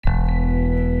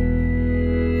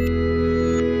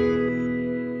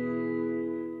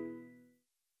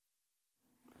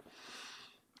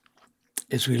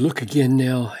As we look again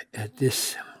now at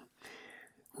this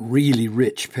really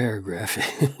rich paragraph,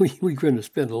 we're going to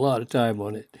spend a lot of time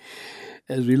on it.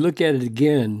 As we look at it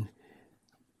again,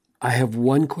 I have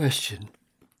one question.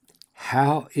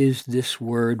 How is this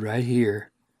word right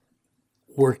here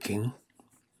working,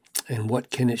 and what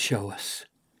can it show us?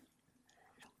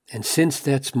 And since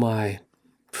that's my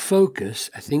focus,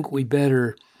 I think we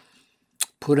better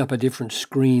put up a different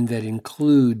screen that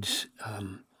includes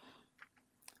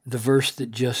the verse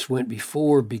that just went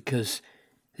before, because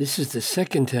this is the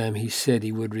second time he said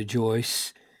he would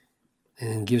rejoice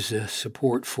and gives a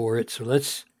support for it. So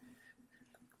let's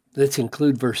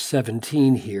include verse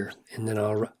 17 here, and then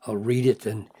I'll read it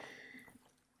and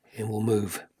we'll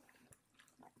move.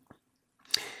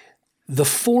 The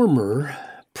former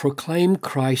proclaim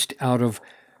Christ out of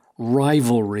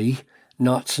rivalry,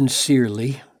 not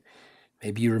sincerely.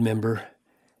 Maybe you remember,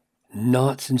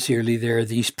 not sincerely. There are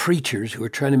these preachers who are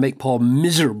trying to make Paul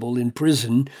miserable in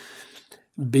prison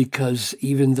because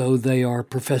even though they are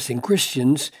professing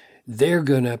Christians, they're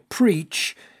going to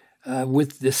preach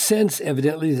with the sense,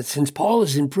 evidently, that since Paul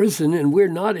is in prison and we're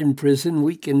not in prison,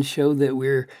 we can show that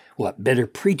we're, better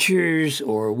preachers,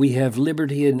 or we have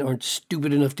liberty and aren't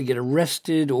stupid enough to get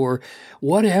arrested, or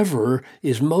whatever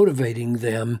is motivating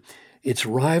them. It's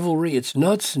rivalry. It's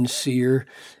not sincere.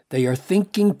 They are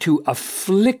thinking to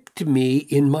afflict me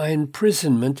in my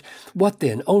imprisonment. What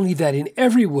then? Only that in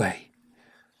every way,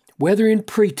 whether in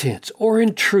pretense or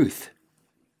in truth,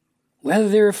 whether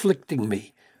they're afflicting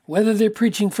me, whether they're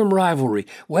preaching from rivalry,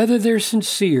 whether they're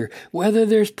sincere, whether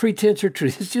there's pretense or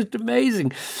truth. It's just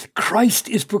amazing. Christ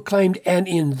is proclaimed, and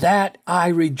in that I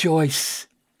rejoice.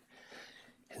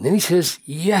 And then he says,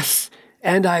 yes,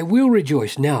 and I will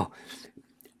rejoice. Now,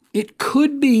 it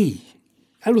could be,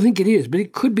 I don't think it is, but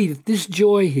it could be that this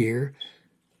joy here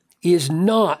is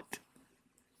not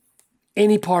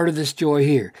any part of this joy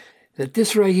here. That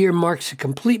this right here marks a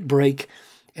complete break,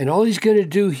 and all he's going to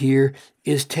do here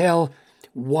is tell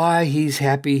why he's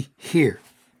happy here.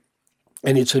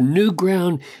 And it's a new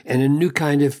ground and a new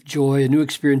kind of joy, a new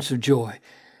experience of joy.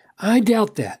 I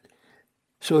doubt that.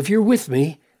 So if you're with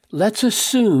me, let's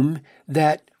assume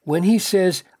that when he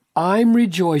says, I'm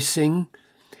rejoicing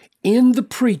in the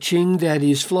preaching that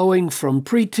is flowing from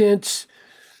pretense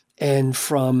and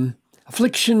from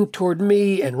affliction toward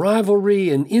me and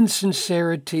rivalry and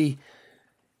insincerity,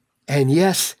 and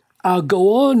yes, I'll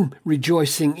go on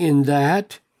rejoicing in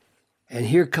that. And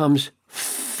here comes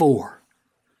 4.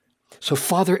 So,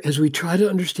 Father, as we try to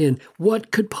understand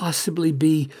what could possibly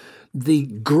be the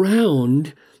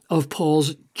ground of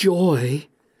Paul's joy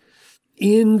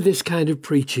in this kind of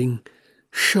preaching,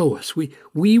 show us.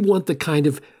 We want the kind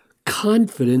of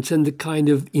confidence and the kind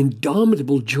of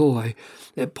indomitable joy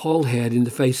that Paul had in the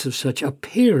face of such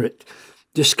apparent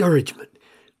discouragement.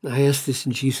 I ask this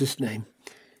in Jesus' name.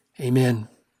 Amen.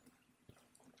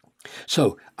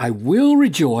 So, I will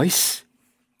rejoice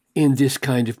in this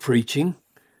kind of preaching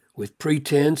with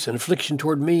pretense and affliction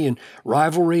toward me and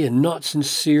rivalry and not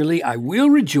sincerely. I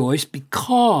will rejoice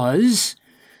because,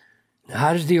 now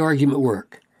how does the argument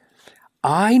work?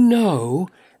 I know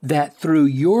that through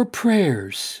your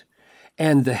prayers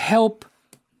and the help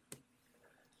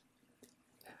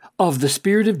of the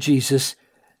Spirit of Jesus,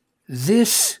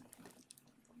 this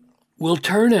will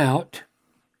turn out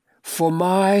for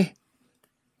my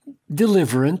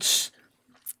deliverance,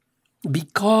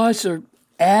 because, or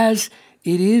as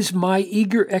it is my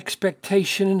eager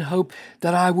expectation and hope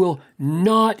that I will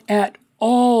not at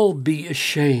all be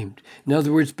ashamed. In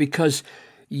other words, because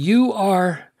you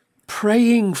are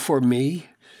praying for me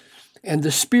and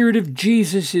the Spirit of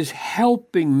Jesus is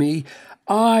helping me,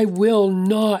 I will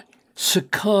not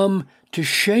succumb to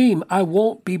shame. I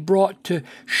won't be brought to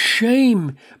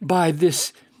shame by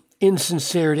this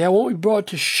insincerity. I won't be brought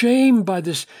to shame by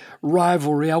this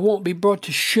rivalry. I won't be brought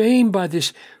to shame by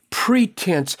this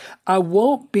pretense. I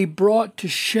won't be brought to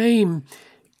shame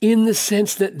in the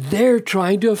sense that they're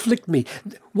trying to afflict me.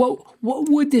 What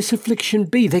would this affliction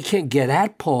be? They can't get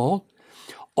at Paul.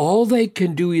 All they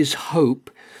can do is hope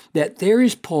that there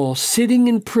is Paul sitting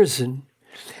in prison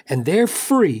and they're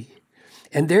free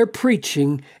and they're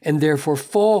preaching, and therefore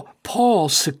Paul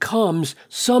succumbs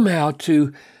somehow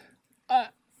to,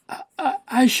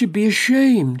 I should be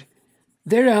ashamed.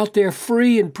 They're out there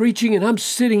free and preaching, and I'm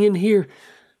sitting in here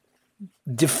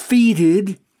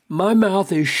defeated. My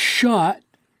mouth is shut.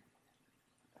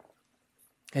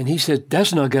 And he said,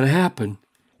 that's not going to happen.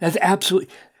 That's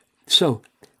absolutely. So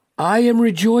I am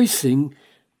rejoicing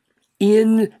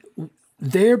in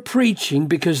their preaching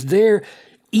because their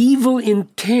evil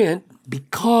intent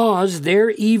because their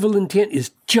evil intent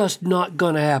is just not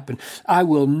going to happen. I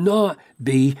will not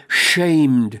be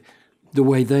shamed the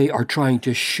way they are trying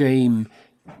to shame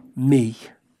me.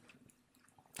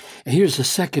 And here's the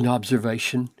second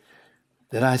observation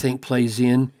that I think plays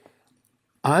in.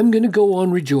 I'm going to go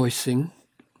on rejoicing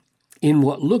in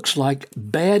what looks like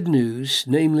bad news,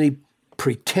 namely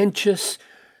pretentious,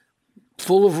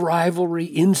 full of rivalry,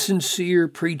 insincere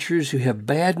preachers who have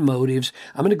bad motives.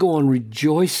 I'm going to go on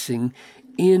rejoicing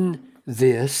in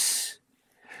this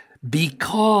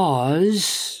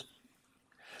because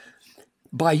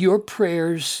by your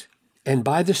prayers and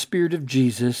by the Spirit of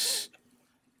Jesus,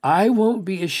 I won't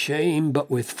be ashamed, but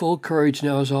with full courage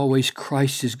now as always,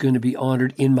 Christ is going to be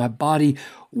honored in my body,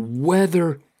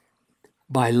 whether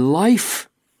by life,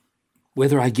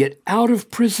 whether I get out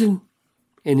of prison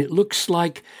and it looks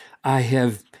like I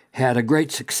have had a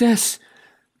great success,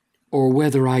 or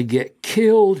whether I get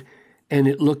killed and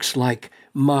it looks like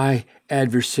my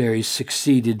adversaries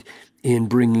succeeded in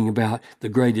bringing about the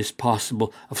greatest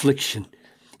possible affliction.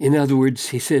 In other words,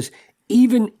 he says,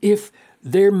 even if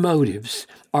their motives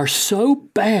are so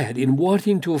bad in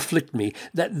wanting to afflict me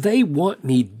that they want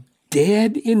me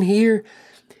dead in here,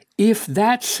 if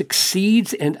that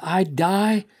succeeds and I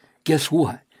die, guess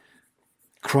what?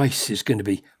 Christ is going to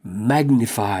be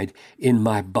magnified in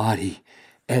my body.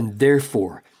 And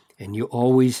therefore, and you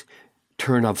always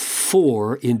turn a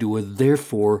for into a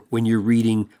therefore when you're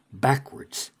reading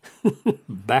backwards.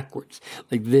 Backwards,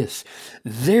 like this.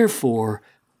 Therefore,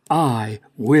 I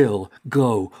will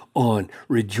go on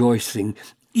rejoicing,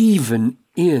 even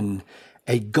in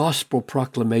a gospel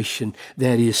proclamation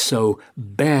that is so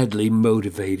badly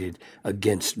motivated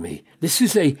against me. This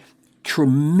is a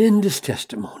tremendous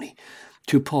testimony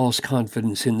to Paul's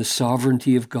confidence in the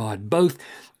sovereignty of God, both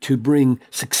to bring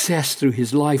success through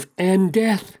his life and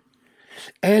death,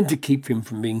 and to keep him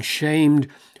from being shamed,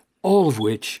 all of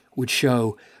which would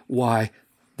show why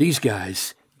these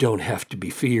guys don't have to be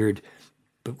feared,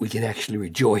 but we can actually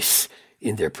rejoice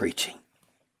in their preaching.